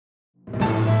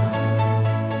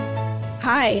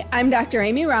Hi, I'm Dr.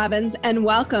 Amy Robbins, and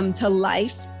welcome to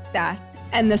Life, Death,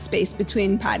 and the Space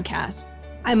Between podcast.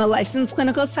 I'm a licensed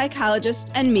clinical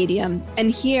psychologist and medium, and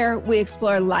here we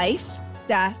explore life,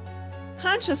 death,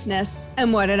 consciousness,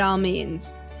 and what it all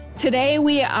means. Today,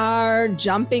 we are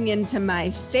jumping into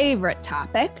my favorite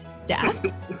topic, death,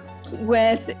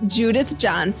 with Judith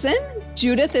Johnson.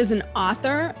 Judith is an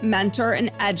author, mentor,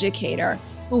 and educator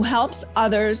who helps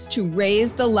others to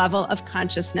raise the level of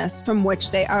consciousness from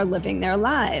which they are living their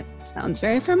lives. Sounds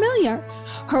very familiar.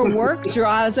 Her work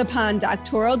draws upon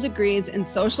doctoral degrees in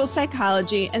social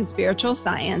psychology and spiritual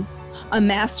science, a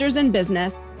master's in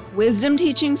business, wisdom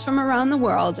teachings from around the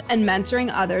world, and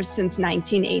mentoring others since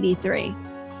 1983.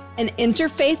 An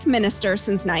interfaith minister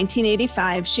since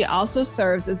 1985, she also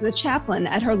serves as the chaplain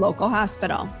at her local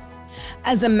hospital.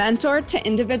 As a mentor to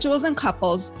individuals and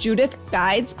couples, Judith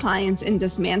guides clients in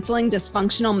dismantling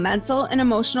dysfunctional mental and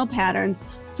emotional patterns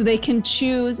so they can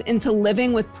choose into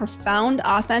living with profound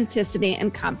authenticity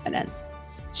and confidence.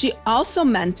 She also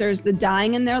mentors the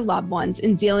dying and their loved ones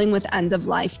in dealing with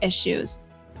end-of-life issues.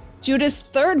 Judith's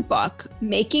third book,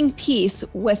 Making Peace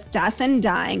with Death and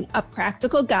Dying, a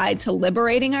practical guide to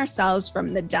liberating ourselves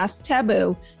from the death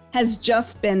taboo, has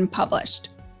just been published.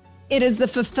 It is the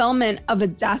fulfillment of a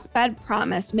deathbed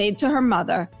promise made to her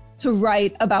mother to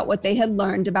write about what they had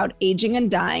learned about aging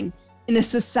and dying in a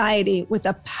society with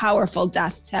a powerful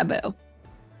death taboo.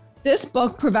 This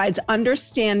book provides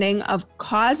understanding of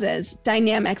causes,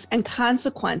 dynamics, and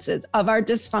consequences of our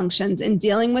dysfunctions in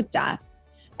dealing with death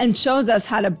and shows us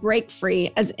how to break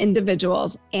free as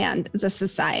individuals and as a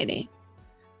society.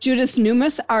 Judith's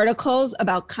numerous articles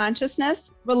about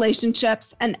consciousness,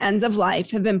 relationships, and ends of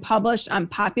life have been published on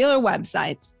popular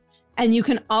websites, and you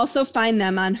can also find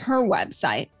them on her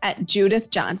website at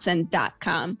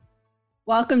judithjohnson.com.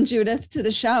 Welcome, Judith, to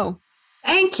the show.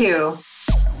 Thank you.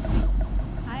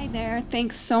 Hi there.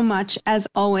 Thanks so much, as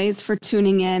always, for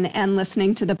tuning in and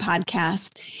listening to the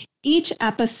podcast. Each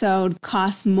episode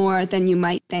costs more than you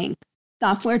might think.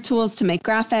 Software tools to make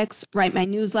graphics, write my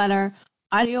newsletter,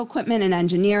 audio equipment and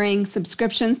engineering,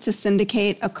 subscriptions to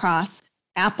syndicate across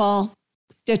Apple,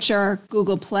 Stitcher,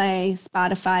 Google Play,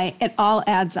 Spotify, it all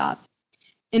adds up.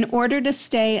 In order to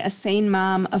stay a sane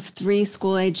mom of 3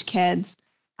 school-age kids,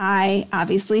 I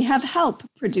obviously have help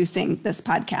producing this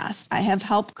podcast. I have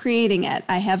help creating it.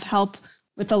 I have help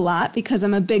with a lot because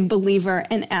I'm a big believer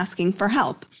in asking for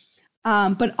help.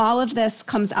 But all of this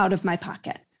comes out of my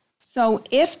pocket. So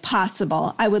if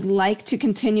possible, I would like to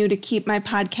continue to keep my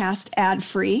podcast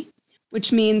ad-free,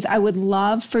 which means I would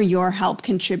love for your help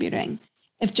contributing.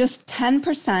 If just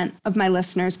 10% of my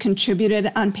listeners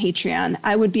contributed on Patreon,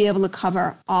 I would be able to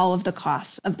cover all of the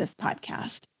costs of this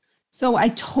podcast. So I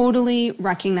totally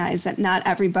recognize that not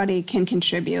everybody can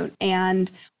contribute.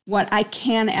 And what I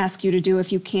can ask you to do,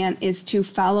 if you can, is to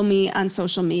follow me on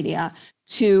social media,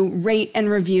 to rate and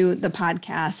review the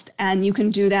podcast. And you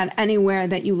can do that anywhere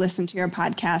that you listen to your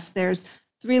podcast. There's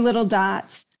 3 little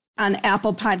dots on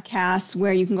Apple Podcasts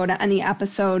where you can go to any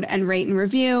episode and rate and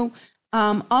review.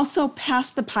 Also,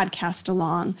 pass the podcast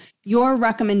along. Your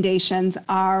recommendations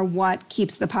are what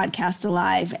keeps the podcast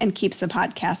alive and keeps the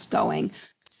podcast going.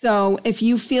 So if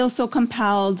you feel so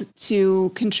compelled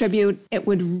to contribute, it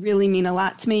would really mean a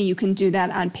lot to me. You can do that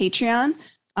on Patreon.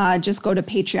 Just go to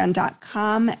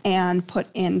patreon.com and put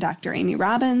in Dr. Amy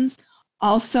Robbins.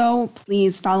 Also,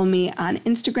 please follow me on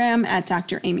Instagram at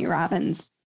Dr. Amy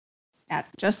Robbins, at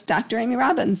just Dr. Amy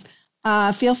Robbins.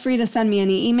 Feel free to send me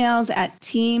any emails at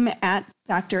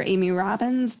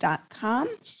team@dramyrobbins.com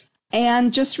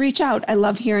and just reach out. I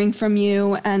love hearing from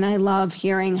you, and I love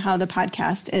hearing how the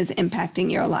podcast is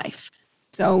impacting your life.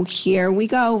 So here we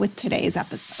go with today's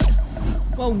episode.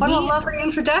 Well, what a lovely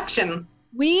introduction.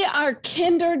 We are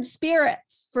kindred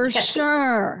spirits for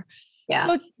sure.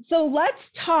 Yeah. So let's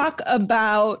talk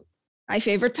about my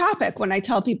favorite topic. When I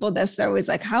tell people this, they're always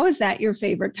like, how is that your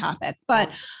favorite topic? But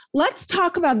let's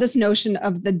talk about this notion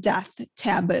of the death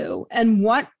taboo and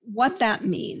what that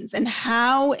means and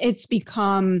how it's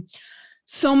become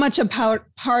so much a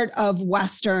part of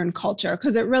Western culture,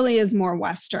 because it really is more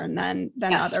Western than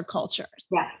Yes. other cultures.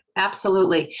 Yeah.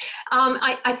 Absolutely.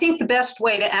 I think the best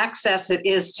way to access it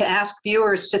is to ask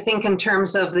viewers to think in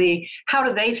terms of how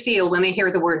do they feel when they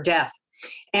hear the word death?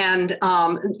 And,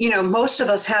 most of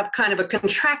us have kind of a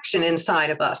contraction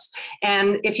inside of us.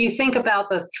 And if you think about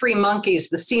the 3 monkeys,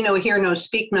 the see no, hear no,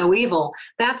 speak no evil,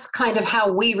 that's kind of how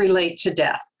we relate to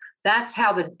death. That's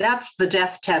the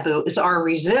death taboo, is our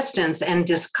resistance and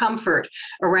discomfort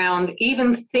around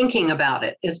even thinking about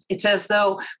it. It's as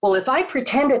though, well, if I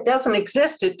pretend it doesn't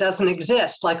exist,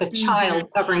 like a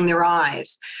child covering their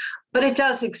eyes. but it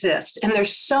does exist. And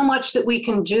there's so much that we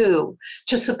can do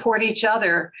to support each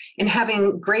other in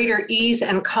having greater ease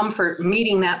and comfort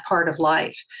meeting that part of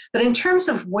life. But in terms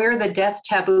of where the death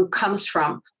taboo comes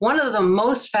from, one of the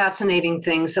most fascinating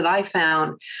things that I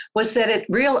found was that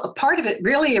a part of it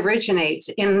really originates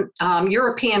in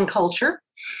European culture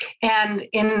and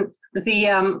in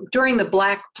during the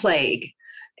Black Plague.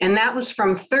 And that was from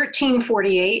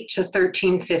 1348 to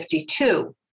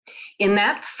 1352. In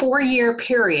that 4-year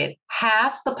period,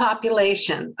 half the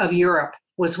population of Europe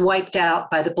was wiped out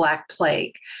by the Black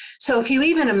Plague. So if you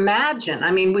even imagine,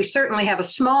 I mean, we certainly have a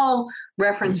small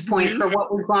reference point for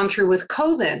what we've gone through with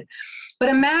COVID, but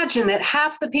imagine that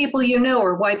half the people you know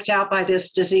are wiped out by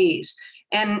this disease.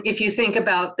 And if you think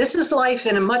about, this is life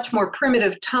in a much more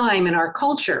primitive time in our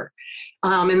culture,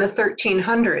 in the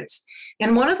 1300s.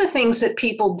 And one of the things that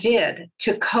people did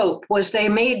to cope was they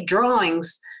made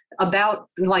drawings about,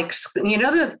 like, you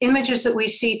know, the images that we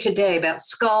see today about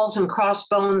skulls and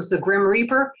crossbones, the Grim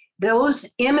Reaper, those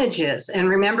images, and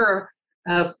remember,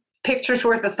 picture's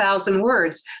worth 1,000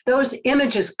 words, those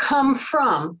images come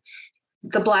from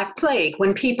the Black Plague,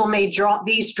 when people made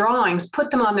these drawings,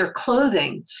 put them on their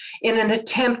clothing in an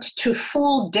attempt to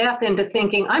fool death into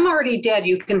thinking, I'm already dead,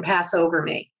 you can pass over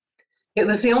me. It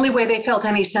was the only way they felt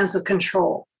any sense of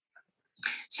control.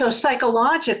 So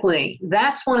psychologically,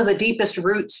 that's one of the deepest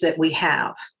roots that we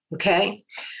have, okay?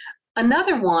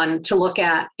 Another one to look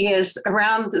at is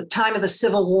around the time of the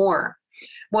Civil War.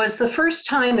 Was the first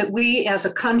time that we as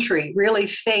a country really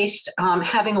faced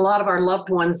having a lot of our loved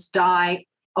ones die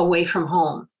away from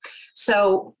home.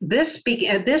 So this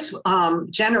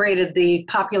generated the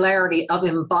popularity of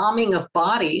embalming of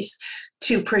bodies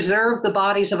to preserve the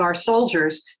bodies of our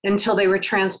soldiers until they were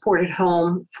transported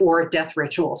home for death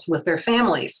rituals with their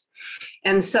families.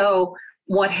 And so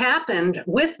what happened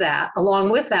with that, along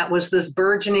with that, was this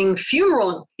burgeoning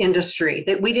funeral industry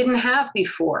that we didn't have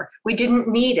before. We didn't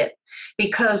need it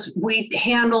because we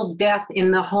handled death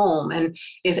in the home. And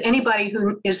if anybody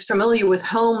who is familiar with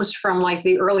homes from like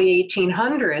the early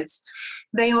 1800s,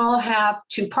 they all have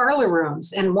 2 parlor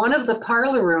rooms. And one of the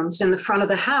parlor rooms in the front of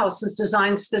the house is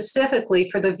designed specifically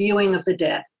for the viewing of the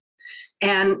dead.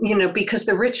 And, you know, because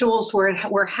the rituals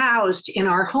were housed in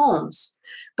our homes.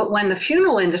 But when the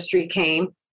funeral industry came,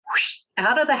 whoosh,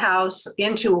 out of the house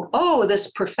into,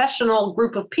 this professional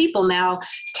group of people now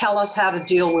tell us how to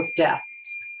deal with death.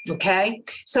 Okay.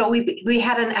 So we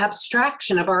had an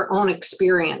abstraction of our own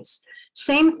experience.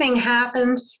 Same thing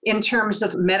happened in terms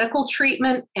of medical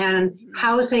treatment and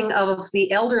housing of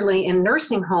the elderly in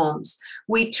nursing homes.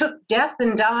 We took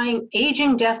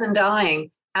aging, death, and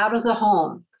dying out of the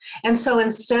home. And so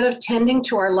instead of tending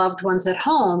to our loved ones at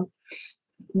home,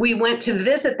 we went to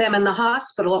visit them in the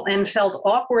hospital and felt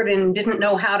awkward and didn't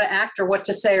know how to act or what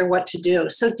to say or what to do.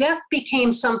 So death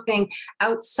became something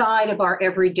outside of our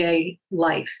everyday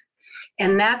life.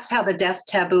 And that's how the death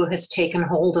taboo has taken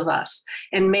hold of us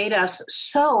and made us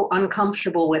so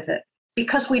uncomfortable with it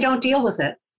because we don't deal with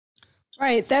it.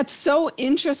 Right. That's so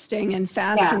interesting and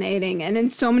fascinating. Yeah. And in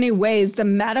so many ways, the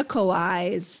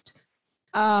medicalized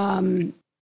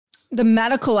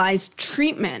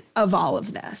treatment of all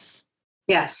of this.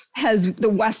 Yes. Has the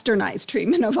westernized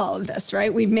treatment of all of this,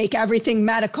 right? We make everything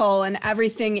medical and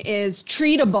everything is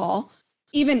treatable.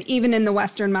 Even in the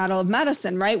Western model of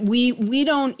medicine, right? We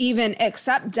don't even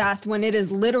accept death when it is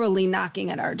literally knocking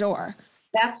at our door.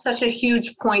 That's such a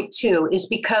huge point too, is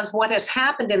because what has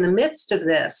happened in the midst of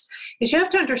this is you have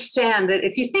to understand that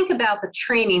if you think about the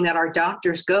training that our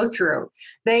doctors go through,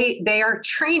 their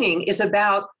training is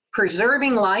about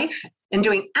preserving life and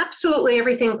doing absolutely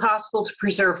everything possible to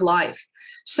preserve life.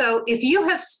 So if you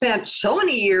have spent so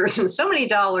many years and so many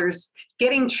dollars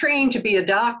getting trained to be a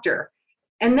doctor,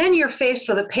 and then you're faced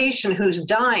with a patient who's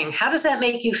dying, how does that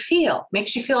make you feel?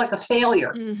 Makes you feel like a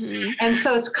failure. Mm-hmm. And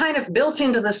so it's kind of built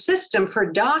into the system for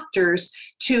doctors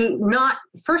to not,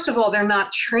 first of all, they're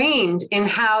not trained in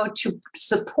how to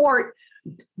support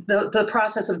the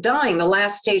process of dying, the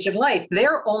last stage of life.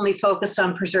 They're only focused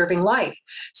on preserving life.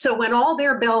 So when all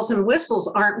their bells and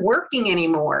whistles aren't working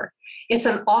anymore, it's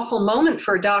an awful moment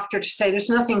for a doctor to say, there's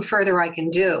nothing further I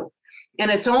can do. And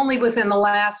it's only within the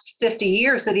last 50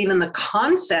 years that even the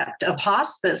concept of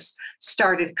hospice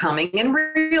started coming, and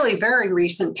really very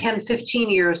recent 10, 15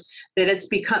 years that it's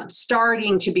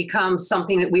starting to become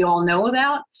something that we all know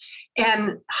about.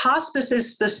 And hospice is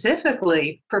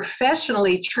specifically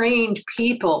professionally trained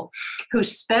people who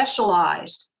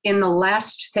specialize in the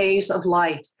last phase of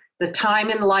life, the time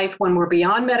in life when we're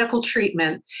beyond medical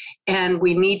treatment and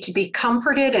we need to be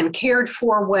comforted and cared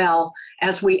for well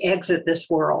as we exit this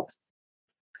world.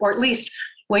 Or at least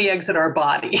we exit our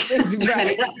body.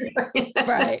 Right.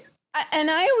 Right.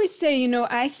 And I always say,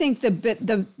 I think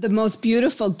the most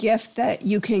beautiful gift that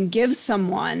you can give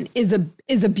someone is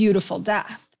a beautiful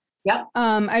death. Yep.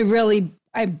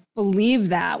 I believe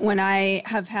that when I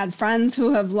have had friends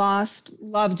who have lost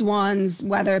loved ones,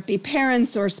 whether it be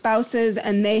parents or spouses,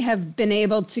 and they have been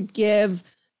able to give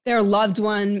their loved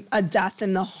one a death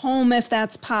in the home, if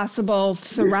that's possible,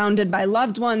 surrounded by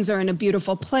loved ones or in a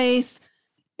beautiful place.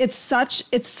 It's such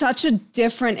a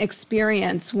different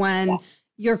experience when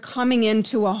you're coming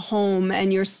into a home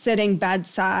and you're sitting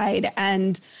bedside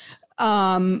and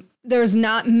there's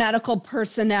not medical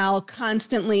personnel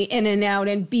constantly in and out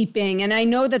and beeping. And I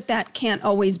know that can't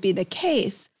always be the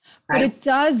case, but it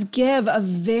does give a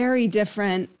very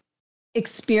different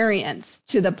experience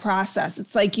to the process.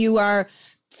 It's like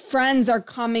friends are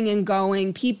coming and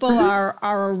going, people are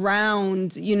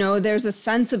around, there's a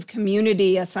sense of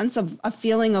community, a sense of a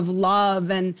feeling of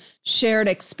love and shared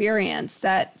experience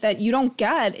that you don't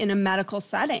get in a medical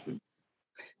setting.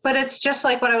 But it's just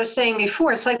like what I was saying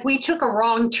before. It's like we took a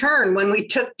wrong turn when we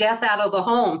took death out of the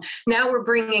home. Now we're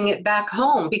bringing it back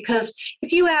home, because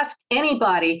if you ask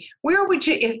anybody, where would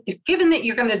you, if given that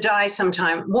you're going to die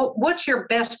sometime, what's your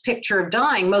best picture of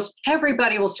dying? Most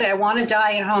everybody will say, I want to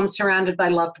die at home surrounded by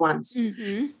loved ones.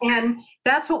 Mm-hmm. And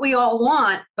that's what we all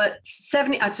want. But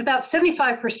it's about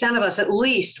 75% of us at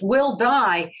least will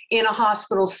die in a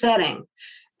hospital setting.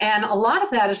 And a lot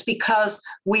of that is because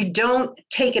we don't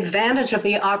take advantage of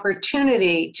the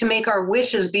opportunity to make our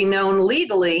wishes be known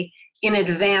legally in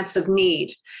advance of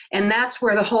need. And that's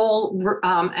where the whole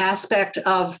aspect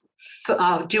of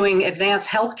doing advanced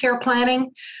healthcare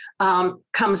planning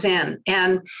comes in.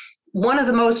 And one of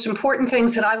the most important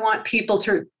things that I want people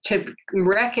to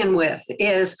reckon with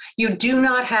is you do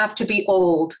not have to be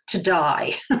old to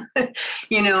die.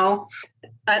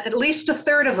 At least a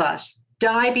third of us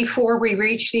die before we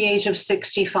reach the age of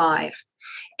 65.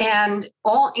 And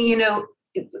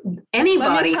anybody.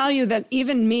 Let me tell you that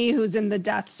even me, who's in the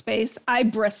death space, I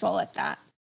bristle at that.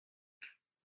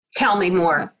 Tell me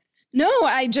more. No,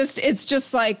 it's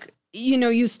just like,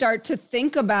 you start to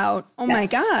think about, my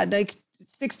God, like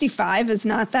 65 is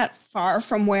not that far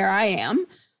from where I am.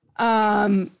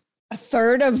 A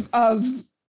third,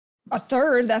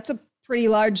 that's a pretty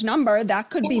large number.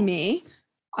 That could be me.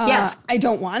 Yes. I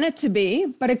don't want it to be,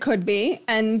 but it could be.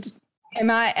 And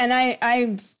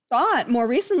I thought more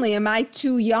recently, am I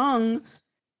too young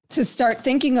to start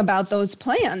thinking about those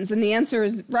plans? And the answer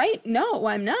is no,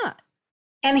 I'm not.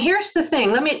 And here's the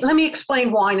thing. Let me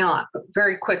explain why not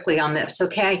very quickly on this.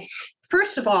 Okay.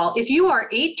 First of all, if you are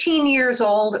 18 years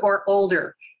old or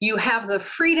older, you have the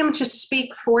freedom to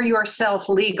speak for yourself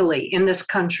legally in this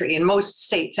country, in most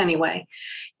states anyway.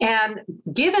 And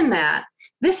given that,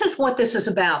 this is what this is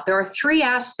about. There are 3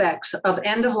 aspects of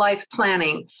end-of-life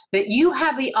planning that you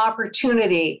have the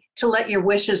opportunity to let your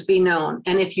wishes be known.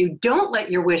 And if you don't let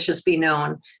your wishes be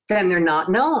known, then they're not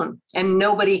known, and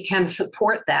nobody can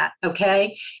support that,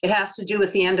 okay? It has to do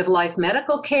with the end-of-life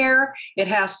medical care. It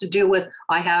has to do with,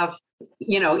 I have,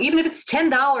 even if it's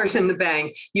 $10 in the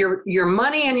bank, your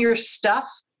money and your stuff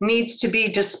needs to be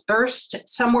dispersed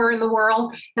somewhere in the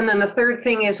world. And then the third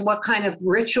thing is what kind of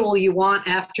ritual you want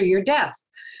after your death.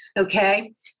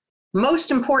 Okay.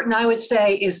 Most important, I would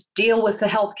say, is deal with the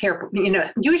healthcare.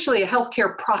 Usually a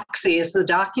healthcare proxy is the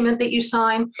document that you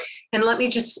sign. And let me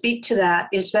just speak to that,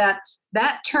 is that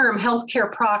term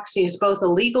healthcare proxy is both a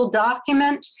legal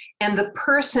document and the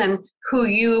person who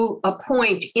you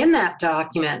appoint in that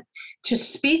document to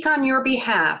speak on your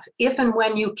behalf if and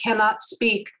when you cannot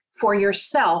speak for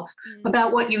yourself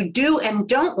about what you do and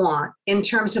don't want in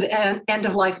terms of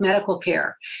end-of-life medical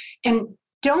care. And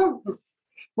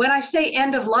when I say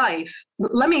end of life,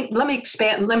 let me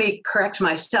expand, let me correct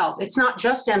myself. It's not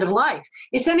just end of life.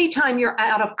 It's anytime you're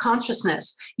out of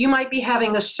consciousness. You might be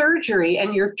having a surgery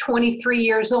and you're 23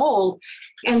 years old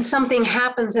and something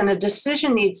happens and a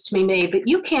decision needs to be made, but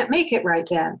you can't make it right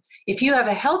then. If you have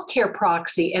a healthcare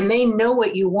proxy and they know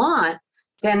what you want,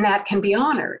 then that can be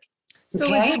honored. So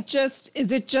okay? is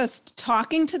it just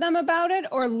talking to them about it,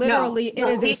 or literally it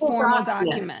is a formal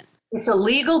document? It's a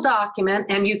legal document,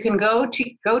 and you can go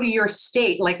to your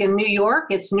state. Like in New York,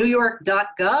 it's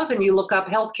newyork.gov, and you look up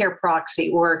healthcare proxy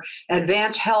or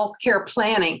advanced healthcare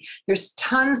planning. There's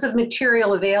tons of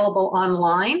material available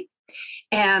online,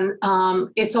 and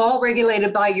it's all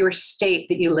regulated by your state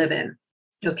that you live in.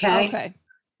 Okay.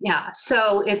 Yeah,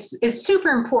 so it's super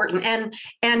important,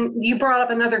 and you brought up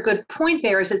another good point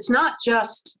there. Is it's not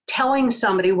just telling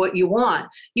somebody what you want;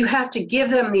 you have to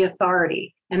give them the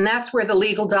authority, and that's where the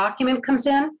legal document comes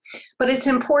in. But it's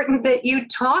important that you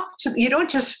you don't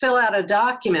just fill out a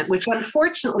document, which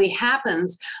unfortunately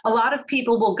happens. A lot of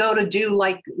people will go to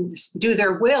do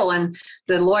their will, and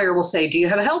the lawyer will say, "Do you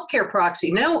have a healthcare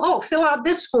proxy?" No. Oh, fill out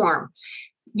this form.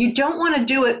 You don't want to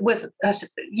do it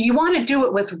you want to do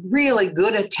it with really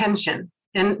good attention.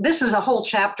 And this is a whole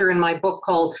chapter in my book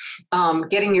called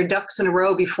Getting Your Ducks in a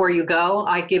Row Before You Go.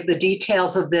 I give the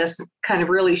details of this kind of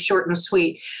really short and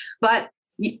sweet. But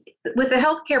with a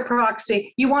healthcare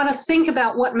proxy, you want to think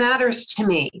about what matters to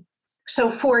me.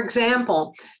 So, for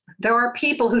example, there are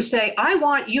people who say, I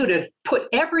want you to put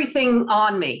everything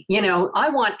on me. I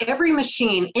want every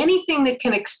machine, anything that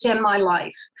can extend my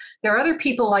life. There are other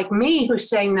people like me who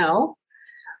say, no,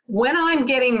 when I'm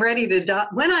getting ready to die,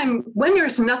 when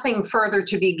there's nothing further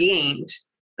to be gained,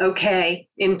 okay,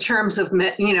 in terms of,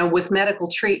 with medical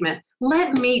treatment,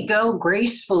 let me go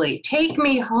gracefully. Take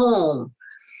me home.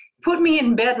 Put me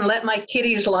in bed and let my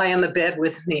kitties lie on the bed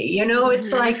with me.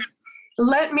 It's like,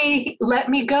 let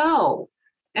me go.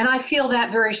 And I feel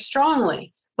that very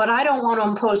strongly, but I don't want to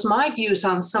impose my views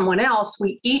on someone else.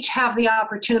 We each have the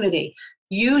opportunity.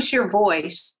 Use your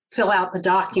voice, fill out the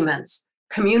documents,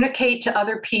 communicate to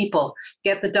other people,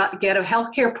 get a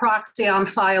healthcare proxy on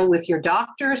file with your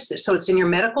doctors, so it's in your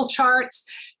medical charts,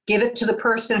 give it to the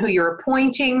person who you're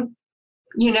appointing.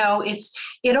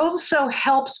 It also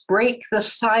helps break the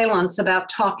silence about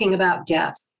talking about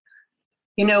death.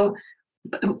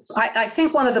 I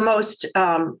think one of the most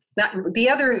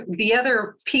the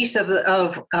other piece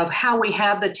of how we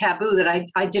have the taboo that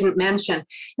I didn't mention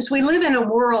is we live in a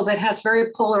world that has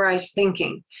very polarized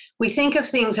thinking. We think of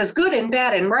things as good and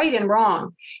bad and right and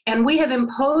wrong, and we have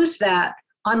imposed that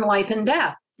on life and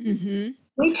death. Mm-hmm.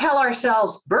 We tell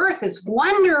ourselves birth is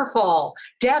wonderful,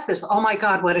 death is, oh my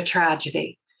God, what a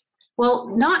tragedy. Well,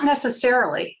 not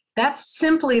necessarily. That's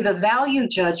simply the value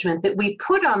judgment that we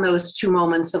put on those two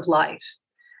moments of life.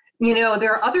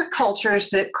 There are other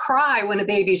cultures that cry when a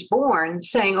baby's born,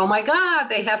 saying, oh my God,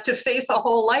 they have to face a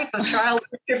whole life of trials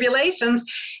and tribulations,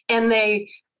 and they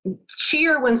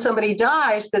cheer when somebody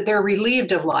dies that they're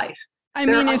relieved of life. I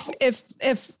mean,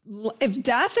 if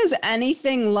death is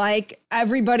anything like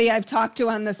everybody I've talked to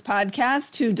on this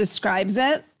podcast who describes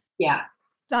it, yeah,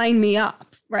 sign me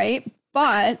up, right?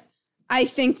 But I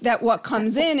think that what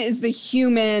comes in is the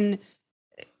human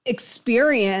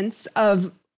experience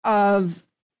of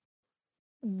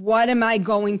what am I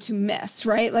going to miss,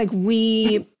 right? Like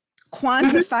we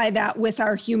quantify that with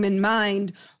our human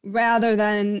mind rather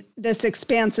than this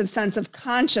expansive sense of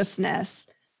consciousness.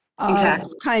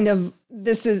 Exactly. Kind of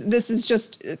this is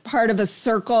just part of a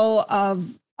circle of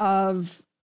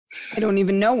I don't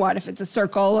even know if it's a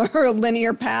circle or a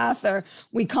linear path, or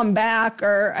we come back,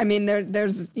 or I mean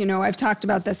there's I've talked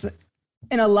about this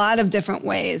in a lot of different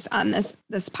ways on this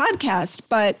podcast,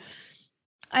 but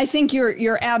I think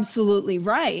you're absolutely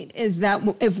right, is that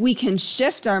if we can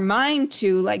shift our mind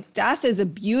to like death is a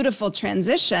beautiful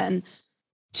transition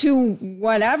to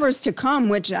whatever's to come,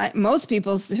 which most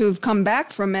people who've come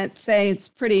back from it say it's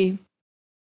pretty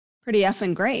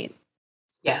effing great.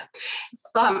 Yeah.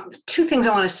 Two things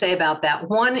I want to say about that.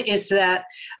 One is that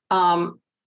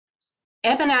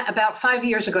about 5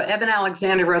 years ago, Eben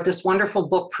Alexander wrote this wonderful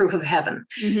book, Proof of Heaven.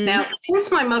 Mm-hmm. Now,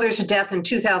 since my mother's death in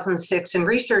 2006 and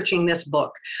researching this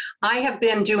book, I have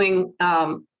been doing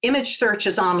image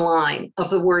searches online of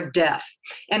the word death.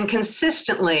 And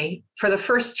consistently, for the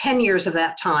first 10 years of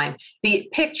that time, the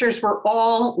pictures were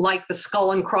all like the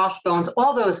skull and crossbones,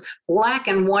 all those black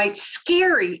and white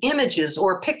scary images,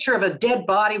 or a picture of a dead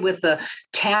body with the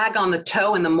tag on the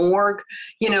toe in the morgue.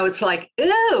 It's like,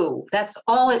 ew, that's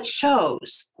all it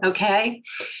shows. Okay.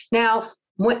 Now,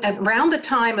 around the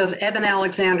time of Eben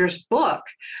Alexander's book,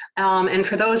 and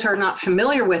for those who are not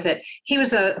familiar with it, he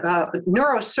was a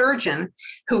neurosurgeon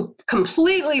who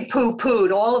completely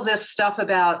poo-pooed all of this stuff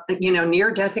about,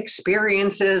 near-death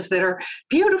experiences that are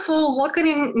beautiful,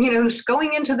 looking,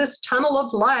 going into this tunnel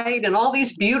of light and all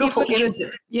these beautiful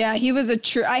images. Yeah, he was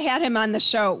I had him on the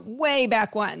show way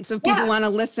back when. So if people want to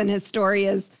listen, his story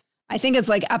is, I think it's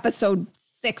like episode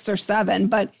 6 or 7,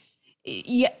 but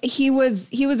yeah, he was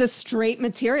a straight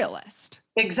materialist.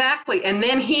 Exactly. And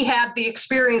then he had the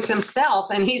experience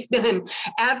himself, and he's been an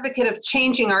advocate of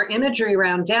changing our imagery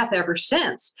around death ever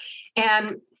since.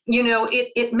 And,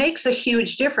 it makes a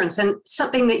huge difference. And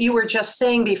something that you were just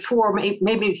saying before made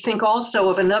me think also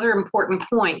of another important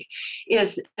point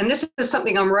is, and this is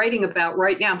something I'm writing about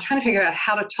right now. I'm trying to figure out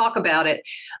how to talk about it.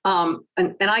 And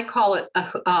I call it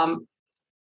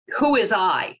who is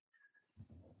I?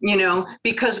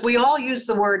 Because we all use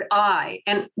the word I.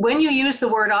 And when you use the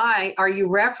word I, are you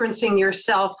referencing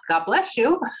yourself? God bless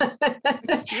you.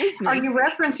 Are you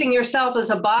referencing yourself as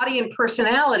a body and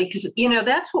personality? Because,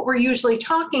 that's what we're usually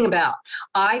talking about.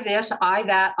 I this, I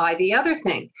that, I the other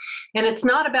thing. And it's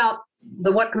not about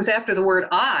what comes after the word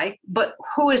I, but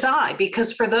who is I?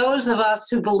 Because for those of us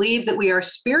who believe that we are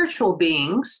spiritual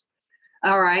beings,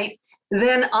 all right,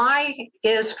 then I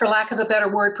is, for lack of a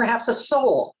better word, perhaps a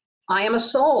soul. I am a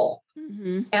soul,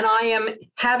 and I am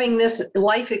having this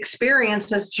life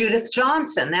experience as Judith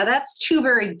Johnson. Now, that's two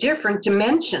very different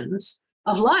dimensions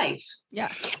of life. Yeah.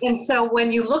 And so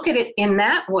when you look at it in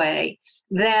that way,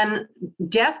 then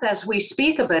death as we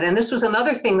speak of it, and this was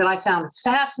another thing that I found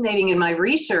fascinating in my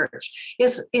research,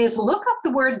 is look up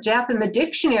the word death in the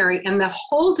dictionary, and the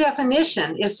whole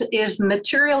definition is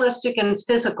materialistic and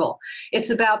physical.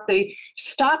 It's about the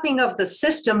stopping of the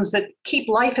systems that keep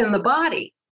life in the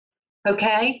body.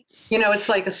 Okay. It's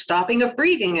like a stopping of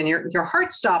breathing, and your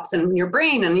heart stops and your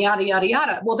brain and yada, yada,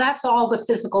 yada. Well, that's all the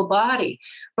physical body.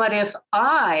 But if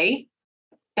I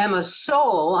am a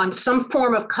soul, I'm some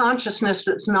form of consciousness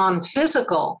that's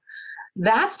non-physical,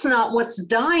 that's not what's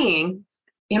dying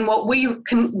in what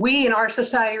we in our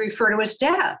society refer to as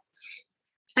death.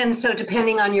 And so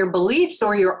depending on your beliefs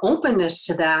or your openness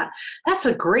to that, that's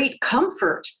a great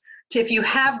comfort. If you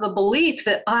have the belief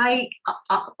that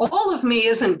all of me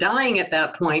isn't dying at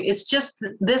that point, it's just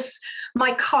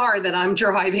my car that I'm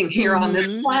driving here on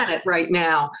this planet right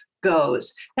now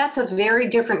goes. That's a very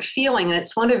different feeling. And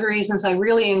it's one of the reasons I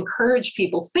really encourage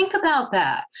people, think about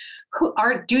that.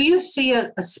 Do you see a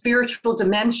spiritual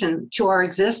dimension to our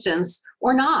existence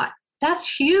or not?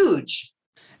 That's huge.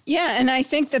 Yeah. And I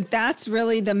think that's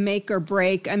really the make or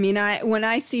break. I mean, when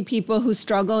I see people who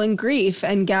struggle in grief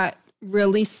and get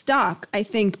really stuck, I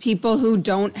think people who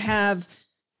don't have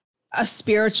a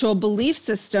spiritual belief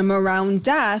system around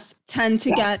death tend to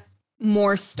get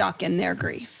more stuck in their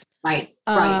grief. Right.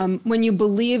 When you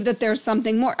believe that there's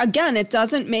something more, again, it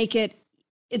doesn't make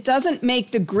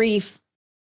the grief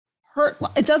hurt.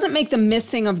 It doesn't make the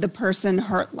missing of the person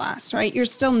hurt less, right? You're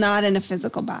still not in a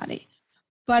physical body.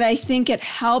 But I think it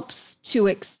helps to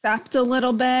accept a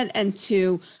little bit and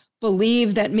to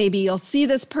believe that maybe you'll see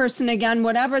this person again,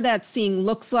 whatever that seeing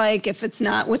looks like, if it's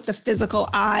not with the physical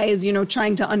eyes,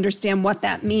 trying to understand what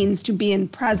that means to be in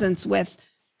presence with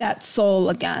that soul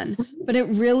again. But it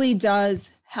really does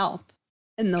help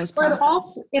in those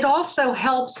processes. It also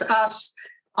helps us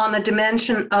on the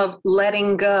dimension of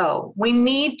letting go. We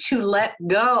need to let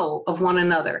go of one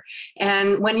another.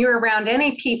 And when you're around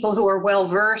any people who are well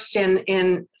versed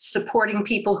in supporting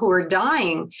people who are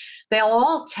dying, they'll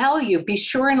all tell you, be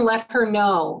sure and let her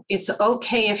know it's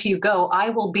okay if you go. I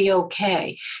will be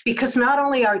okay. Because not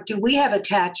only do we have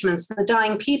attachments, the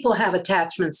dying people have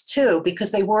attachments too,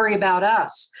 because they worry about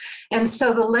us. And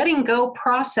so the letting go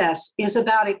process is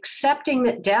about accepting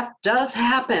that death does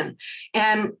happen.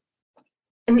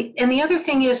 And the other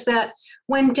thing is that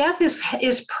when death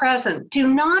is present, do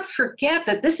not forget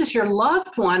that this is your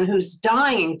loved one who's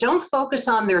dying. Don't focus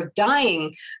on their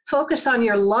dying. Focus on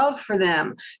your love for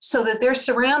them so that they're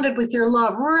surrounded with your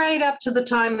love right up to the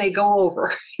time they go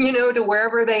over, to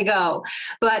wherever they go.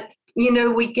 But,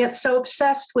 we get so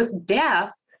obsessed with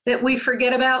death that we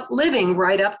forget about living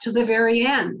right up to the very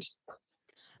end.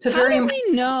 How do we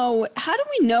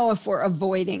know if we're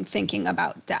avoiding thinking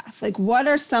about death? Like, what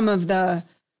are some of the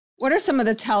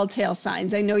telltale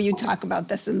signs? I know you talk about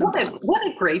this in the book. What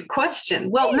a great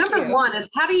question. Well, number one is,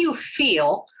 how do you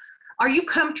feel? Are you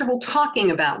comfortable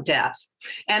talking about death?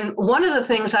 And one of the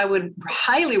things I would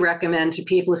highly recommend to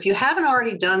people, if you haven't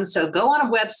already done so, go on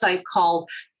a website called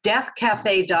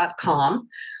deathcafe.com.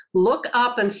 Look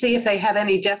up and see if they have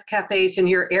any death cafes in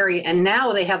your area. And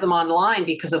now they have them online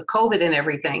because of COVID and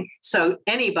everything. So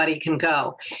anybody can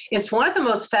go. It's one of the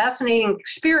most fascinating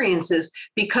experiences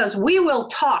because we will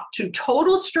talk to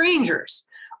total strangers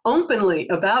openly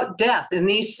about death in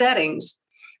these settings,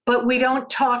 but we don't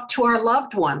talk to our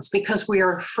loved ones because we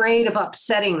are afraid of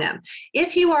upsetting them.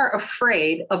 If you are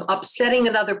afraid of upsetting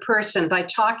another person by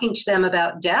talking to them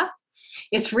about death,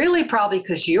 it's really probably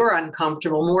because you're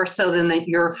uncomfortable more so than that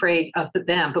you're afraid of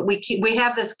them. But we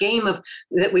have this game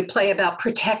that we play about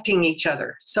protecting each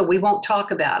other, so we won't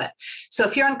talk about it. So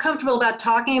if you're uncomfortable about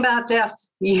talking about death,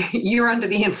 you're under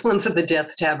the influence of the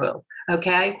death taboo.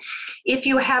 Okay. If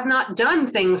you have not done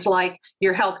things like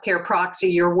your healthcare proxy,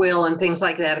 your will, and things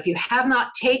like that, if you have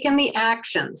not taken the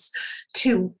actions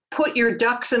to put your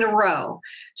ducks in a row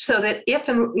so that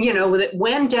that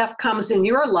when death comes in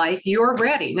your life, you're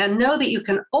ready. Now know that you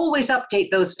can always update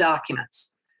those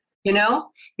documents. You know,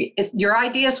 if your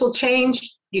ideas will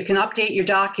change, you can update your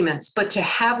documents, but to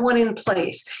have one in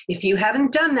place, if you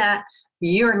haven't done that,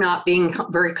 you're not being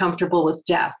very comfortable with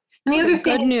death. And the other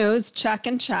thing, good news, check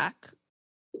and check.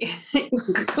 Good.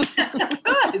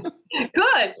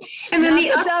 And then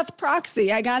the death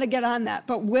proxy, I got to get on that.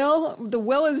 But the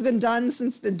will has been done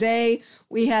since the day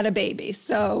we had a baby.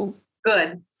 So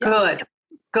good. And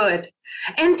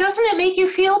doesn't it make you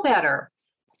feel better?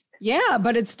 Yeah,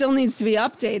 but it still needs to be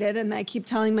updated. And I keep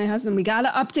telling my husband, we got to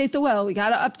update the will.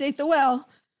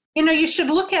 You know, you should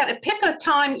look at it, pick a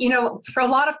time, you know, for a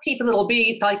lot of people, it'll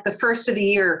be like the first of the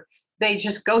year. They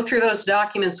just go through those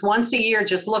documents once a year,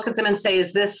 just look at them and say,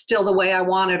 is this still the way I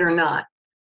want it or not?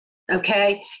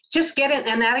 Okay, just get it.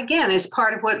 And that again is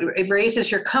part of what it raises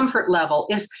your comfort level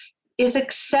is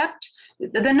accept.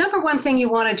 The number one thing you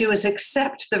want to do is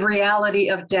accept the reality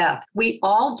of death. We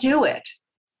all do it.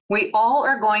 We all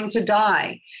are going to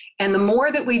die. And the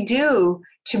more that we do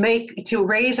to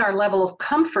raise our level of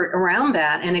comfort around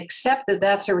that and accept that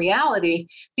that's a reality,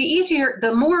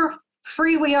 the more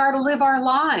free we are to live our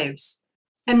lives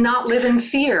and not live in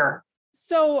fear.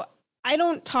 So I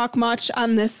don't talk much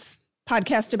on this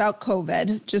podcast about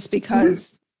COVID just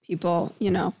because people,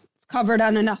 it's covered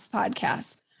on enough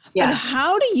podcasts. Yeah. But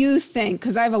how do you think,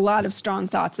 because I have a lot of strong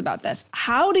thoughts about this,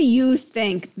 how do you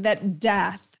think that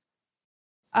death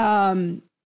and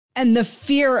the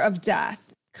fear of death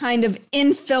kind of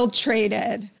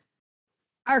infiltrated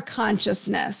our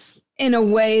consciousness in a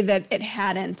way that it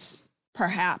hadn't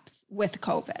perhaps with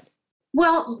COVID?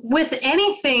 Well, with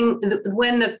anything,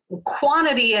 when the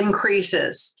quantity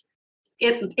increases,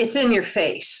 it's in your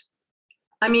face.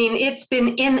 I mean, it's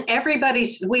been in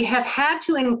we have had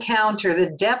to encounter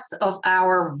the depth of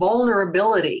our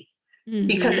vulnerability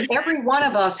because every one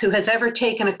of us who has ever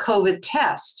taken a COVID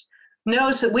test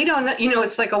knows that we don't know,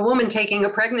 it's like a woman taking a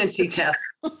pregnancy test.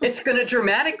 It's going to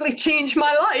dramatically change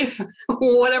my life,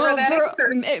 whatever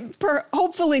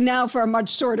hopefully now for a much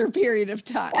shorter period of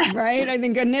time, right? I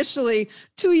think initially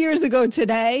 2 years ago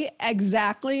today,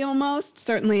 exactly almost,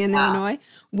 certainly in Illinois,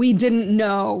 we didn't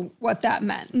know what that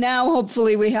meant. Now,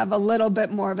 hopefully we have a little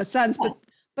bit more of a sense,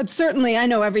 but certainly I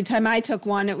know every time I took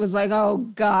one, it was like, oh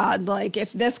God, like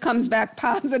if this comes back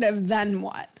positive, then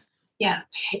what? Yeah,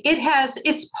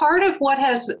 it's part of what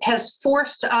has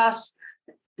forced us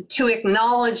to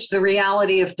acknowledge the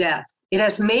reality of death. It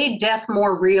has made death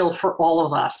more real for all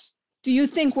of us. Do you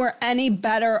think we're any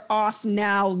better off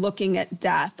now looking at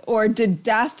death, or did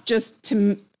death just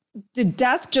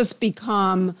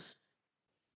become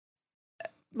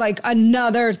like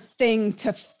another thing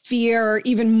to fear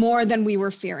even more than we were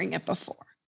fearing it before?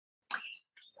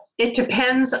 It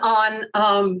depends on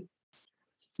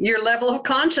your level of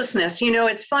consciousness.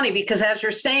 It's funny because as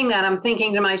you're saying that, I'm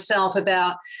thinking to myself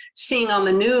about seeing on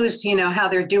the news, how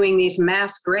they're doing these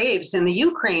mass graves in the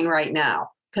Ukraine right now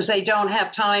because they don't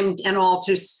have time and all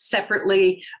to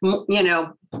separately,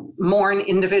 mourn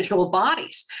individual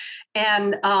bodies.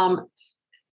 And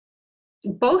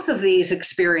both of these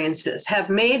experiences have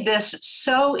made this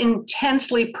so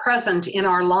intensely present in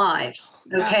our lives.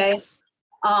 Okay. Yes.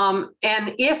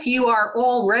 And if you are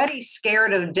already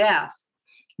scared of death,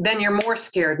 then you're more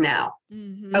scared now.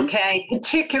 Okay.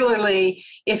 Particularly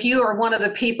if you are one of the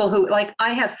people who, like,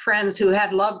 I have friends who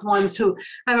had loved ones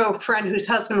I have a friend whose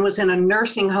husband was in a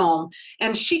nursing home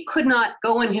and she could not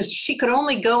go she could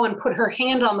only go and put her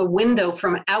hand on the window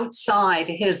from outside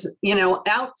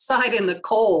outside in the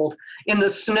cold, in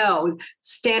the snow,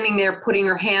 standing there, putting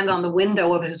her hand on the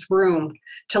window of his room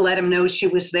to let him know she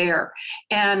was there.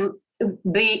 And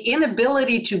the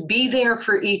inability to be there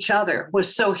for each other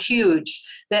was so huge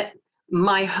that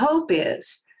my hope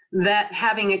is that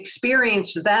having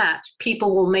experienced that,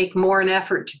 people will make more an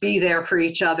effort to be there for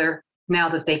each other now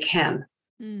that they can.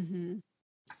 Mm-hmm.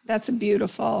 That's a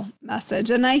beautiful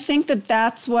message. And I think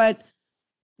that's what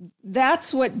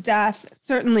death,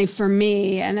 certainly for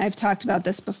me, and I've talked about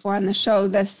this before on the show,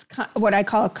 this what I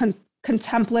call a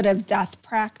contemplative death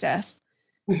practice.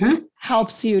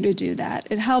 Helps you to do that.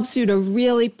 It helps you to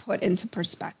really put into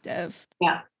perspective.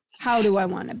 Yeah. How do I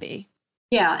want to be?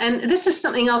 Yeah. And this is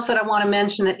something else that I want to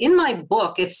mention, that in my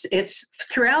book, it's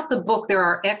throughout the book, there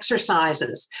are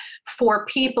exercises for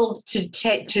people to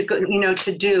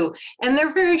do. And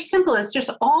they're very simple. It's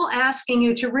just all asking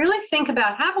you to really think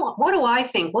about what do I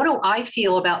think? What do I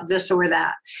feel about this or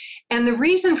that? And the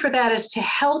reason for that is to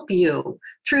help you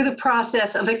through the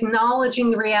process of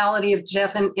acknowledging the reality of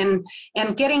death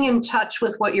and getting in touch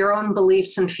with what your own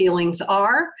beliefs and feelings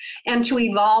are, and to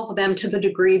evolve them to the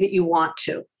degree that you want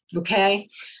to. Okay.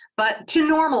 But to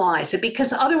normalize it,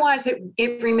 because otherwise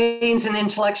it remains an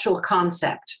intellectual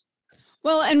concept.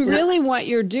 Well, and really what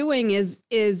you're doing is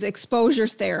exposure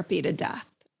therapy to death,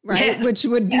 right? Yes. Which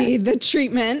would be the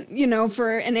treatment,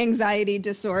 for an anxiety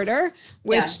disorder,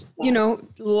 which,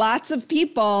 lots of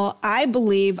people, I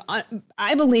believe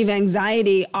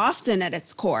anxiety often at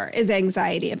its core is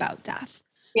anxiety about death.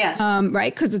 Yes.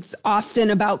 Right. Because it's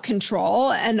often about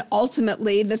control. And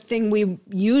ultimately, the thing we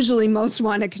usually most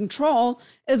want to control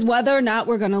is whether or not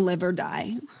we're going to live or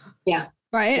die. Yeah.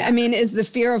 Right. Yeah. I mean, is the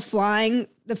fear of flying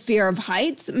the fear of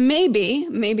heights? Maybe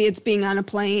it's being on a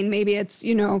plane. Maybe it's,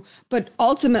 but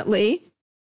ultimately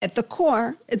at the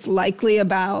core, it's likely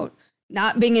about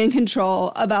not being in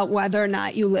control, about whether or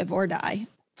not you live or die.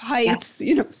 Heights,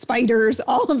 spiders,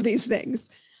 all of these things.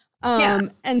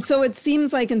 And so it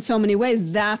seems like in so many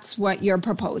ways, that's what you're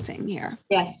proposing here.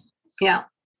 Yes. Yeah,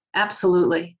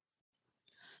 absolutely.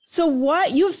 So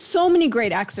you have so many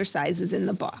great exercises in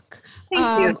the book.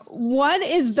 Thank you.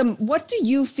 What do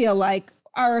you feel like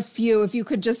are a few, if you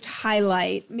could just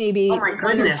highlight maybe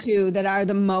one or two that are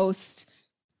the most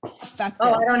effective?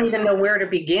 Oh, I don't even know where to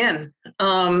begin.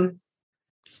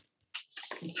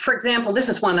 For example, this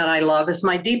is one that I love, is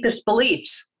my deepest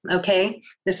beliefs. Okay.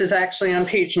 This is actually on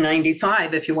page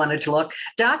 95, if you wanted to look.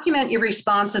 Document your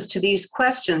responses to these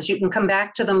questions. You can come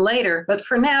back to them later, but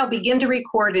for now, begin to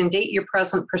record and date your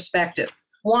present perspective.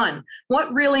 1,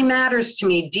 what really matters to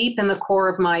me deep in the core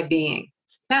of my being?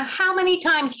 Now, how many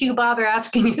times do you bother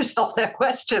asking yourself that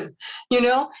question?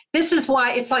 This is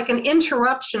why it's like an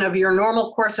interruption of your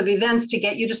normal course of events to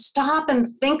get you to stop and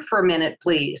think for a minute,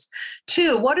 please.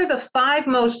 2, what are the 5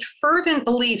 most fervent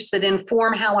beliefs that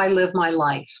inform how I live my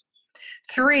life?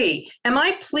 3, am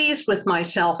I pleased with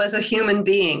myself as a human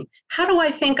being? How do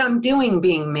I think I'm doing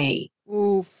being me?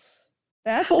 Ooh,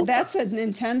 that's an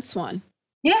intense one.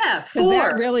 Yeah, 4.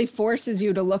 That really forces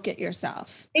you to look at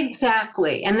yourself.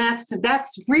 Exactly. And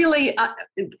that's really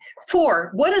 4.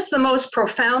 What is the most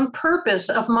profound purpose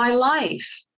of my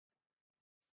life?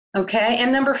 Okay.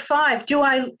 And number 5, do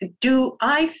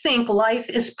I think life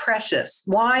is precious?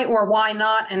 Why or why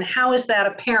not? And how is that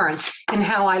apparent in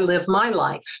how I live my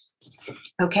life?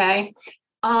 Okay.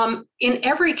 In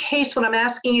every case, what I'm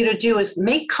asking you to do is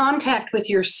make contact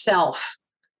with yourself.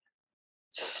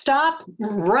 Stop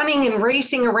running and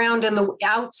racing around in the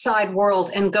outside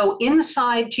world and go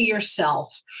inside to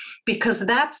yourself, because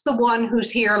that's the one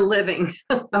who's here living,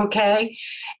 okay?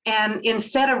 And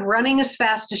instead of running as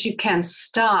fast as you can,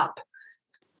 stop.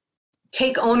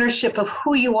 Take ownership of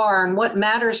who you are and what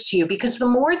matters to you, because the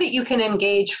more that you can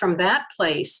engage from that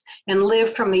place and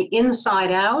live from the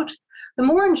inside out, the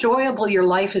more enjoyable your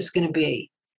life is going to be.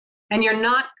 And you're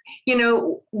not,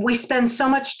 we spend so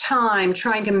much time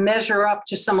trying to measure up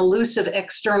to some elusive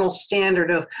external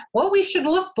standard of what we should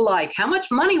look like, how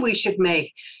much money we should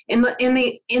make. In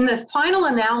the final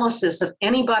analysis of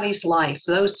anybody's life,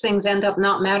 those things end up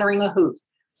not mattering a hoot.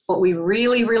 What we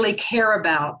really, really care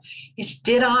about is,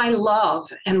 did I love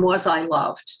and was I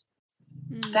loved?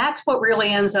 That's what really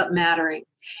ends up mattering.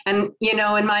 And,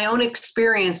 in my own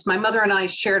experience, my mother and I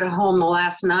shared a home the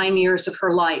last 9 years of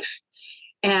her life.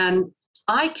 And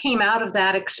I came out of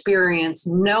that experience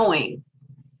knowing,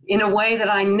 in a way that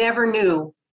I never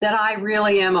knew, that I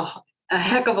really am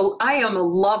I am a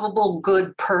lovable,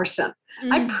 good person.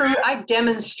 I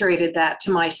demonstrated that to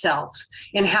myself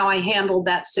in how I handled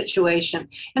that situation.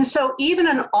 And so even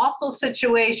an awful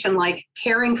situation like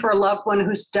caring for a loved one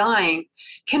who's dying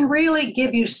can really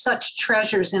give you such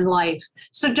treasures in life.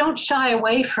 So don't shy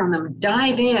away from them.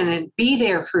 Dive in and be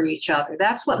there for each other.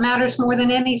 That's what matters more than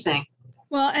anything.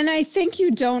 Well, and I think you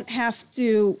don't have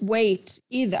to wait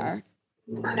either.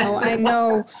 I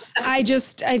know, I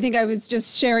think I was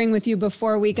just sharing with you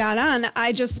before we got on,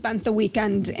 I just spent the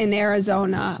weekend in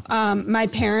Arizona.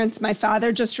 My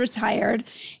father just retired,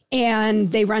 and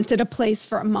they rented a place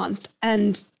for a month.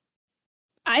 And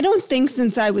I don't think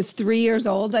since I was 3 years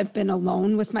old, I've been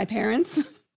alone with my parents.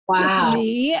 Wow. Just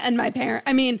me and my parents.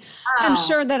 I mean, wow. I'm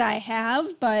sure that I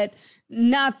have, but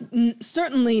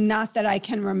certainly not that I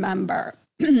can remember.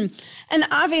 And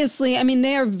obviously, I mean,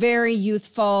 they are very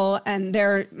youthful, and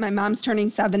my mom's turning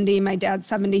 70, my dad's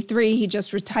 73. He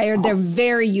just retired. They're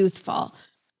very youthful,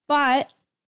 but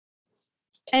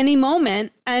any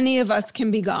moment, any of us can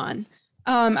be gone.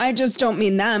 I just don't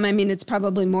mean them. I mean, it's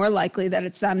probably more likely that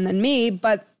it's them than me,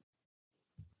 but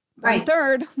right.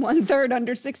 one third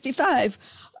under 65.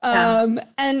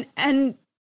 And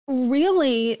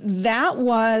really that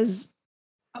was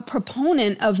a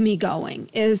proponent of me going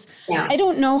is, I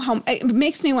don't know how, it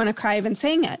makes me want to cry even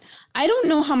saying it. I don't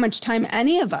know how much time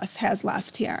any of us has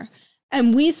left here.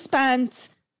 And we spent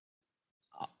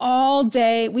all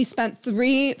day,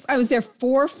 I was there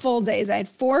 4 full days. I had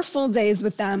 4 full days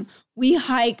with them. We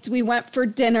hiked, we went for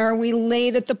dinner, we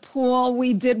laid at the pool,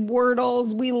 we did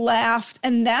Wordles, we laughed.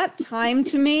 And that time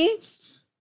to me,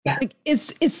 like,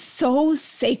 is so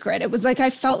sacred. It was like, I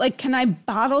felt like, can I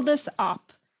bottle this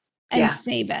up and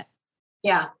save it?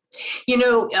 Yeah.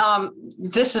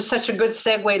 This is such a good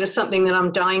segue to something that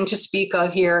I'm dying to speak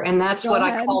of here, and that's what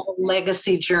I call the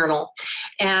legacy journal.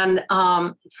 And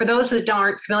for those that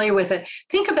aren't familiar with it,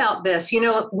 think about this.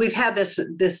 We've had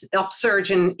this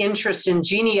upsurge in interest in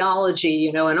genealogy,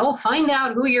 and find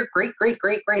out who your great, great,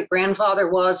 great, great grandfather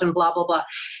was and blah, blah, blah.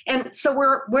 And so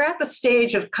we're at the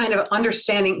stage of kind of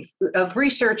understanding, of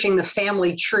researching the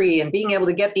family tree and being able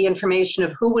to get the information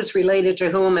of who was related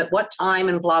to whom at what time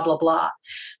and blah, blah, blah.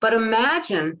 But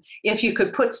imagine if you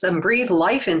could breathe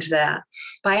life into that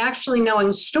by actually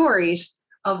knowing stories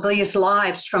of these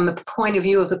lives from the point of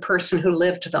view of the person who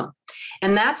lived them.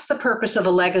 And that's the purpose of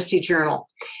a legacy journal.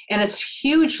 And it's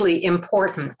hugely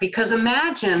important because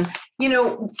imagine,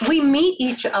 we meet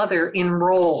each other in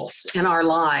roles in our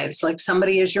lives, like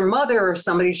somebody is your mother or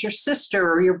somebody's your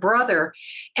sister or your brother.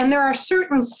 And there are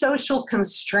certain social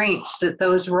constraints that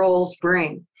those roles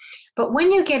bring. But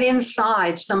when you get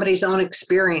inside somebody's own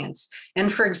experience, and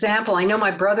for example, I know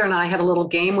my brother and I have a little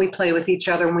game we play with each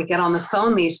other when we get on the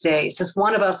phone these days, is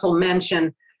one of us will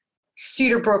mention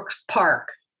Cedar Brook Park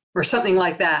or something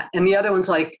like that. And the other one's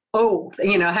like,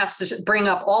 has to bring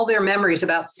up all their memories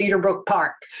about Cedar Brook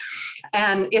Park.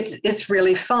 And it's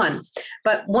really fun.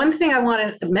 But one thing I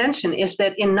want to mention is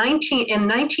that in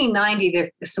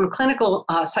 1990, some clinical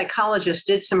psychologists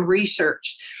did some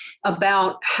research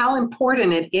about how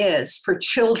important it is for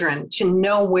children to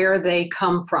know where they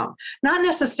come from. Not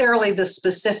necessarily the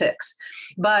specifics,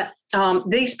 but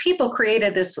these people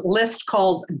created this list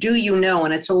called Do You Know?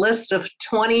 And it's a list of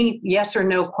 20 yes or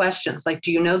no questions. Like,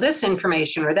 do you know this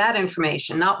information or that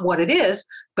information? Not what it is,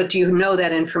 but do you know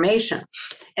that information?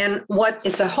 And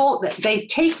they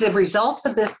take the results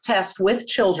of this test with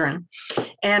children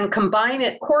and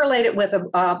correlate it with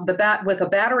a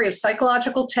battery of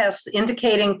psychological tests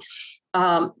indicating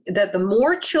that the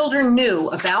more children knew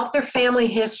about their family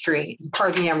history,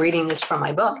 pardon me, I'm reading this from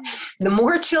my book, the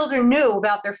more children knew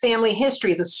about their family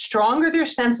history, the stronger their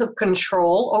sense of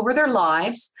control over their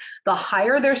lives, the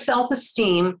higher their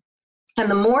self-esteem, and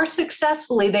the more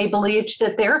successfully they believed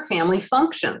that their family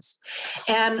functions.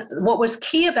 And what was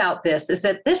key about this is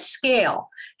that this scale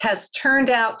has turned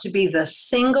out to be the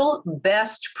single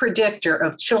best predictor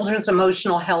of children's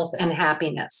emotional health and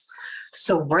happiness.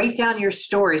 So write down your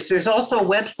stories. There's also a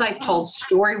website called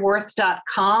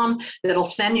storyworth.com that'll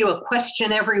send you a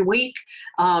question every week.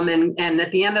 And at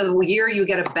the end of the year, you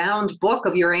get a bound book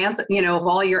of your answer, of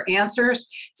all your answers.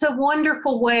 It's a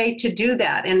wonderful way to do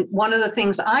that. And one of the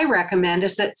things I recommend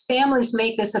is that families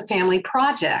make this a family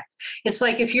project. It's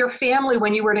like if your family,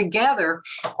 when you were together,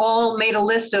 all made a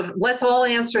list of, let's all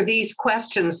answer these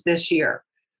questions this year,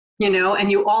 and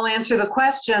you all answer the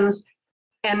questions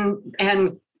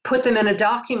and put them in a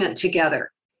document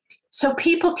together so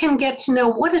people can get to know,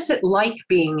 what is it like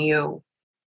being you?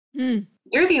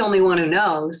 You're the only one who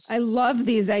knows. I love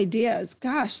these ideas.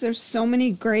 Gosh, there's so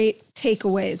many great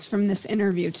takeaways from this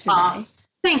interview today.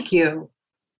 Thank you.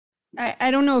 I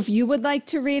don't know if you would like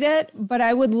to read it, but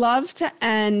I would love to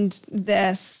end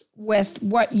this with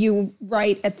what you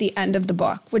write at the end of the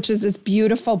book, which is this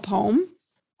beautiful poem,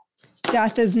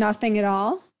 Death is Nothing at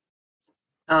All.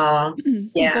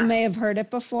 People may have heard it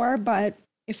before, but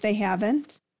if they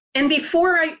haven't. And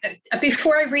before I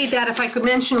read that, if I could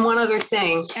mention one other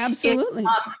thing. Absolutely.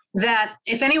 That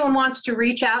if anyone wants to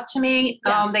reach out to me,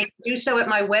 they can do so at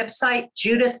my website,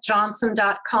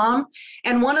 judithjohnson.com.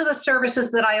 And one of the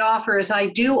services that I offer is I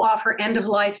do offer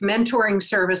end-of-life mentoring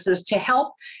services to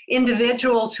help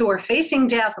individuals who are facing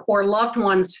death or loved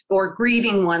ones or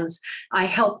grieving ones. I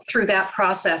help through that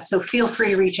process. So feel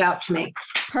free to reach out to me.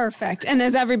 Perfect. And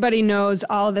as everybody knows,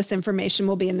 all of this information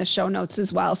will be in the show notes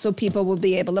as well. So people will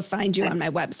be able to find you on my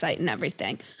website and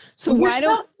everything. So why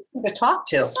don't to talk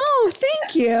to. Oh,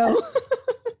 thank you.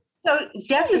 So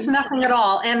death is nothing at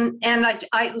all. And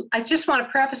I just want to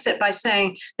preface it by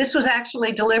saying this was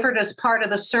actually delivered as part of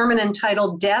the sermon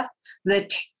entitled Death,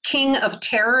 the King of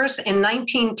Terrors in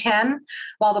 1910,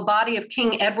 while the body of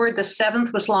King Edward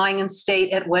VII was lying in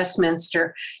state at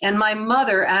Westminster. And my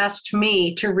mother asked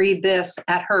me to read this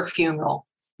at her funeral.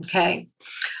 Okay.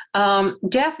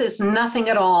 Death is nothing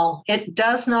at all. It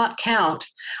does not count.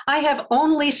 I have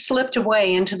only slipped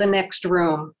away into the next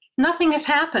room. Nothing has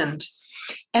happened.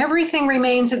 Everything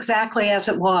remains exactly as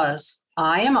it was.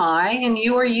 I am I, and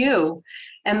you are you.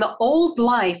 And the old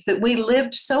life that we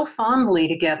lived so fondly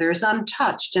together is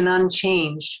untouched and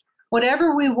unchanged.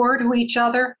 Whatever we were to each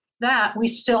other, that we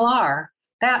still are.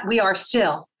 that we are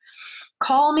still.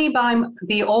 Call me by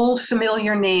the old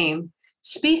familiar name.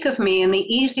 Speak of me in the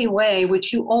easy way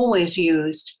which you always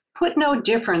used. Put no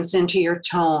difference into your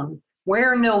tone.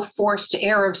 Wear no forced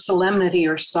air of solemnity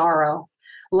or sorrow.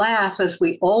 Laugh as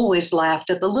we always laughed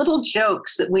at the little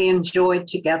jokes that we enjoyed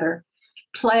together.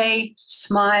 Play,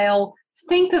 smile,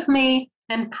 think of me,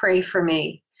 and pray for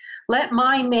me. Let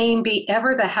my name be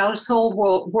ever the household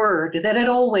word that it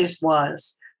always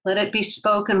was. Let it be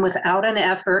spoken without an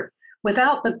effort,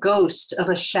 without the ghost of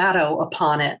a shadow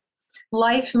upon it.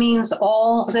 Life means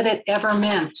all that it ever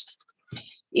meant.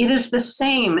 It is the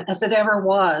same as it ever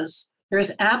was. There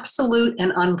is absolute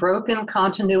and unbroken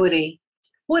continuity.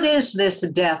 What is this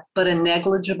death but a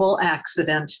negligible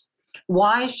accident?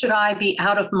 Why should I be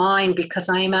out of mind because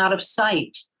I am out of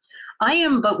sight? I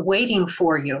am but waiting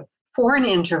for you, for an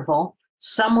interval,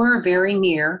 somewhere very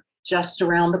near, just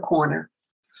around the corner.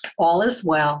 All is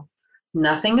well.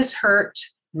 Nothing is hurt.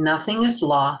 Nothing is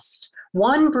lost.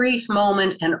 One brief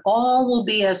moment and all will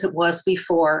be as it was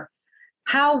before.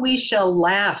 How we shall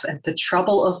laugh at the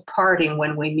trouble of parting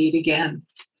when we meet again.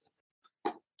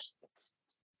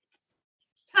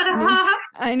 Ta-da!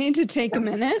 I need to take a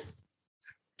minute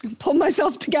and pull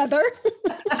myself together.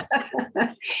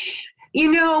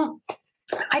 You know,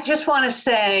 I just want to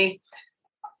say,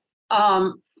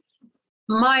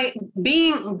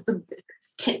 being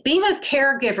a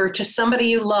caregiver to somebody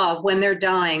you love when they're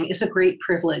dying is a great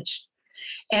privilege.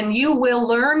 And you will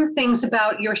learn things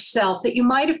about yourself that you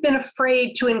might have been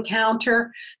afraid to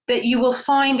encounter, that you will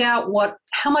find out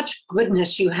how much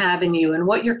goodness you have in you and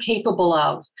what you're capable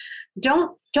of.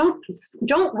 Don't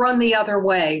run the other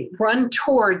way. Run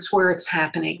towards where it's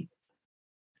happening.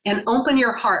 And open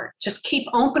your heart. Just keep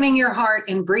opening your heart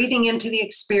and breathing into the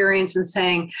experience and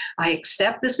saying, I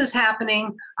accept this is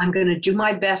happening. I'm going to do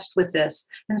my best with this.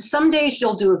 And some days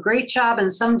you'll do a great job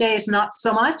and some days not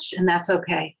so much, and that's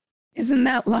okay. Isn't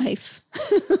that life?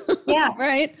 Yeah.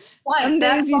 Right? Life, some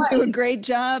days you do a life. great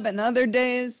job and other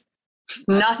days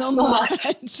not so much.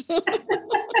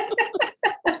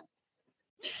 Yeah.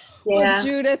 Well,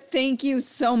 Judith, thank you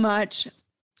so much.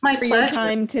 My for pleasure. your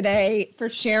time today, for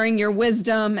sharing your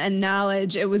wisdom and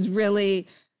knowledge. It was really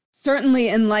certainly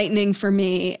enlightening for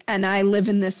me, and I live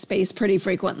in this space pretty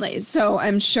frequently. So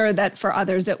I'm sure that for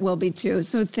others it will be too.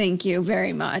 So thank you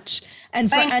very much. And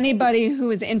for anybody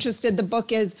who is interested, the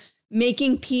book is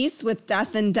Making Peace with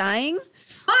Death and Dying.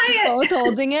 Both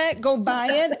holding it. Go buy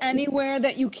it anywhere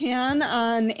that you can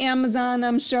on Amazon,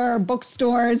 I'm sure,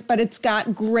 bookstores, but it's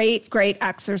got great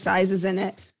exercises in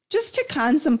it just to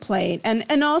contemplate.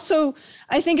 And also,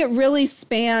 I think it really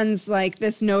spans like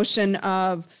this notion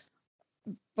of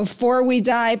before we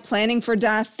die, planning for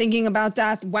death, thinking about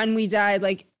death, when we die,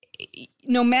 like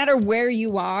no matter where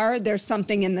you are, there's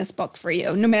something in this book for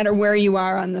you, no matter where you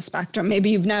are on the spectrum.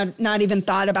 Maybe you've not even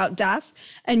thought about death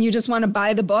and you just want to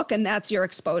buy the book and that's your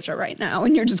exposure right now.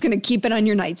 And you're just going to keep it on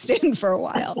your nightstand for a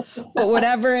while. But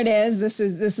whatever it is, this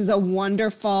is a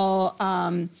wonderful,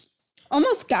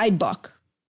 almost guidebook.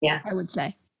 Yeah, I would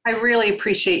say. I really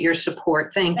appreciate your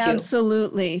support. Thank you.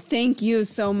 Absolutely. Thank you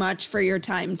so much for your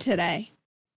time today.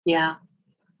 Yeah.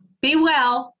 Be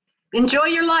well. Enjoy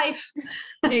your life.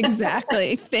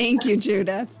 Exactly. Thank you,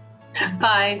 Judith.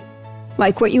 Bye.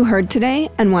 Like what you heard today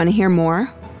and want to hear more?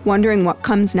 Wondering what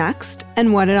comes next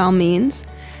and what it all means?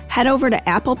 Head over to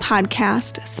Apple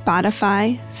Podcast,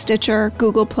 Spotify, Stitcher,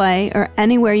 Google Play, or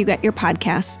anywhere you get your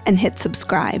podcasts and hit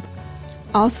subscribe.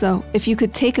 Also, if you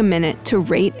could take a minute to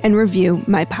rate and review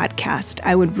my podcast,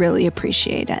 I would really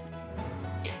appreciate it.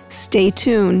 Stay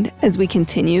tuned as we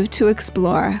continue to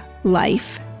explore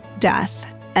life, death,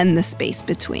 and the space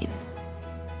between.